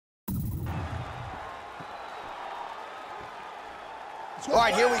All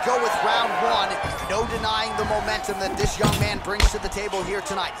right, here we go with round one. No denying the momentum that this young man brings to the table here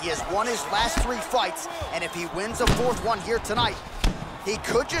tonight. He has won his last 3 fights, and if he wins a 4th one here tonight, he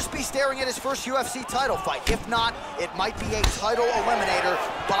could just be staring at his first UFC title fight. If not, it might be a title eliminator.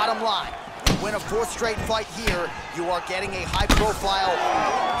 Bottom line, you win a 4th straight fight here, you are getting a high-profile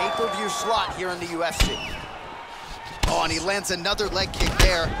pay-per-view slot here in the UFC. Oh, and he lands another leg kick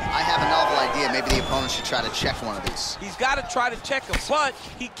there. I have a novel idea. Maybe the opponent should try to check one of these. He's got to try to check him, but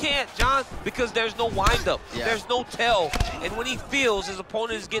he can't, John, because there's no windup. Yeah. There's no tell. And when he feels his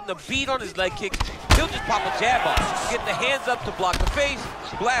opponent is getting a beat on his leg kicks, he'll just pop a jab up, get the hands up to block the face,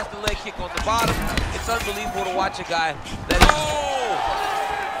 blast the leg kick on the bottom. It's unbelievable to watch a guy that is... Oh!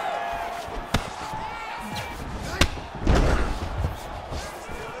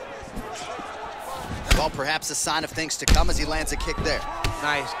 Well, perhaps a sign of things to come as he lands a kick there.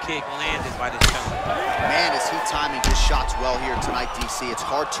 Nice kick landed by this gentleman. Man, is he timing his shots well here tonight, DC. It's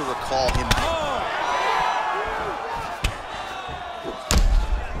hard to recall him.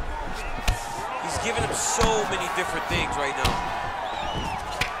 He's giving him so many different things right now.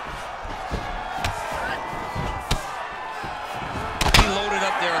 He loaded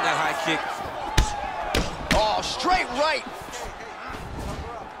up there on that high kick. Oh, straight right.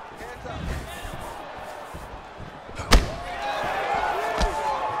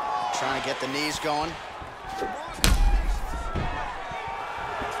 Trying to get the knees going.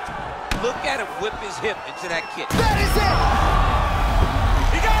 Look at him whip his hip into that kick. That is it!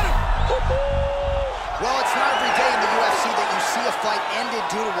 He got him! Well, it's not every day in the UFC that you see a fight ended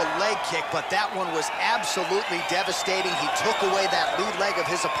due to a leg kick, but that one was absolutely devastating. He took away that lead leg of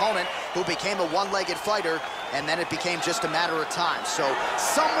his opponent, who became a one-legged fighter, and then it became just a matter of time. So,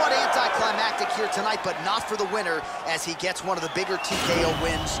 somewhat anticlimactic here tonight, but not for the winner, as he gets one of the bigger TKO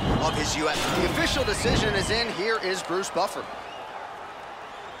wins of his UFC. The official decision is in. Here is Bruce Buffer.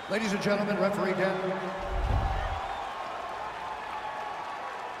 Ladies and gentlemen, referee Dan